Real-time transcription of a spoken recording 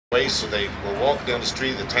So they were walking down the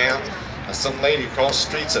street of the town, and some lady across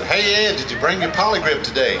the street said, "Hey Ed, did you bring your polygrip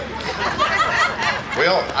today?"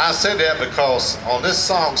 Well, I said that because on this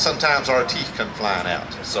song sometimes our teeth come flying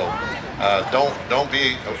out. So don't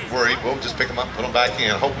be worried. We'll just pick them up, put them back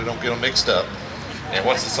in. Hope we don't get them mixed up. And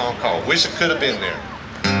what's the song called? Wish I Could Have Been There.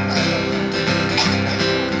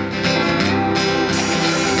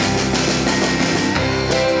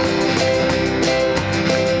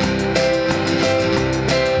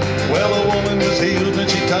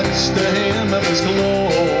 Touched the hem of his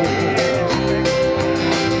clothes.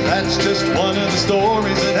 That's just one of the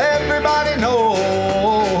stories that everybody knows.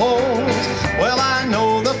 Well, I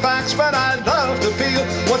know the facts, but I'd love to feel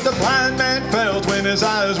what the blind man felt when his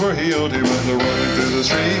eyes were healed. He went running through the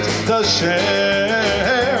streets to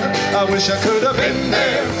share. I wish I could have been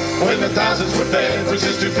there when the thousands were fed with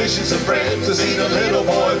just 2 fish and some bread, to see the little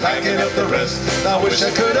boy packing up the rest. I wish I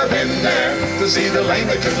could have been there to see the lame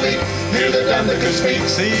that could leap, hear the dumb that could speak,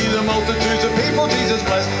 see the multitudes of people Jesus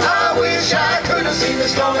blessed. I wish I could have seen the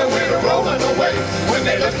stone and winter rolling away when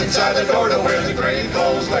they looked inside the door to where the grave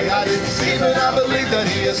clothes lay. I didn't see, but I believe that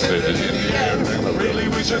he ascended in the air, and I really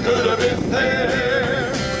wish I could have been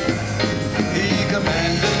there. He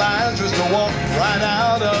commanded Lazarus to walk right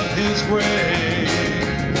out of his grave,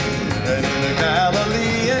 and in a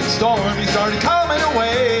Galilean storm he started coming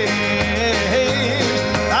away.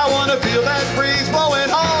 I want to feel that breeze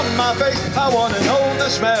blowing on my face. I want to know the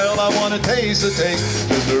smell. I want to taste the taste.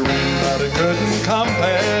 Just a real that I couldn't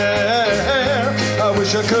compare. I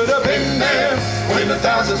wish I could have been there when the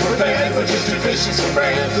thousands were fed with just 2 fish and some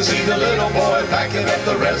bread, to see the little boy packing up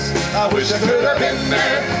the rest. I wish I could have been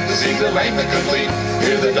there to see the lame that could leap,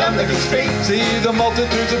 hear the dumb that could speak, see the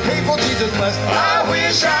multitudes of people Jesus blessed. I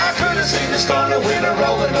wish I could have seen the storm of winter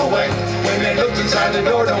rolling away when they looked inside the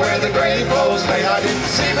door to where the grave clothes lay. I didn't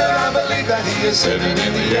see, but I believe that he is sitting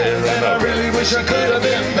in the air, and I really wish I could have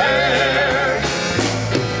been there.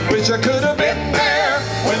 Wish I could have been there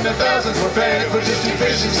when the thousands were fed with just 2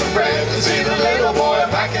 fish and some bread, to see the little boy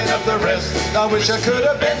packing up the rest. I wish I could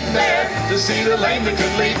have been there to see the lame that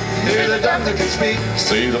could leap, hear the dumb that could speak,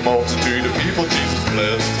 see the multitude of people Jesus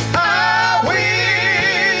blessed. I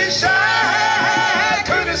wish I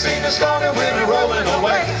could have seen the storm and winter rolling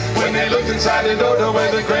away when they looked inside the door to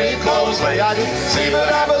where the grave clothes lay. I didn't see,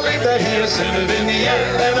 but I believe that he ascended in the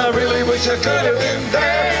air, and I really wish I could have been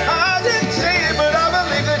there. I didn't see it, but I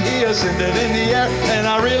believe that he ascended in the air, and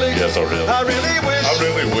I really wish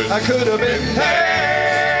I could have been there.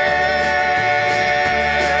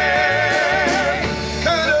 Could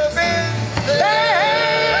have been there.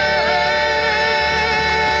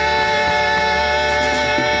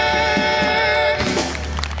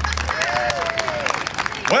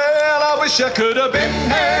 Well, I wish I could have been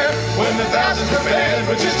there when the thousands were fed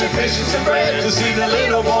with just 2 fish and some bread, to see the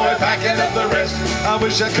little boy packing up the rest. I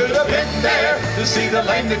wish I could have been there to see the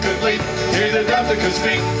lame that could leap, hear the dumb that could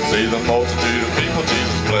speak, see the multitude of people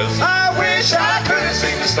Jesus blessed. I wish I could have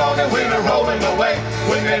seen the storm and winter rolling away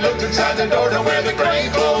when they looked inside the door to where the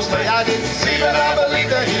grave clothes lay. I didn't see, but I believe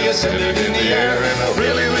that he ascended in the air, and I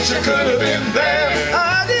really wish I could have been there.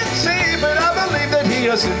 I didn't see, but I believe that he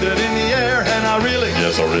ascended in the air, and I really wish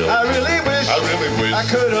I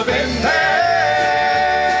could have been there.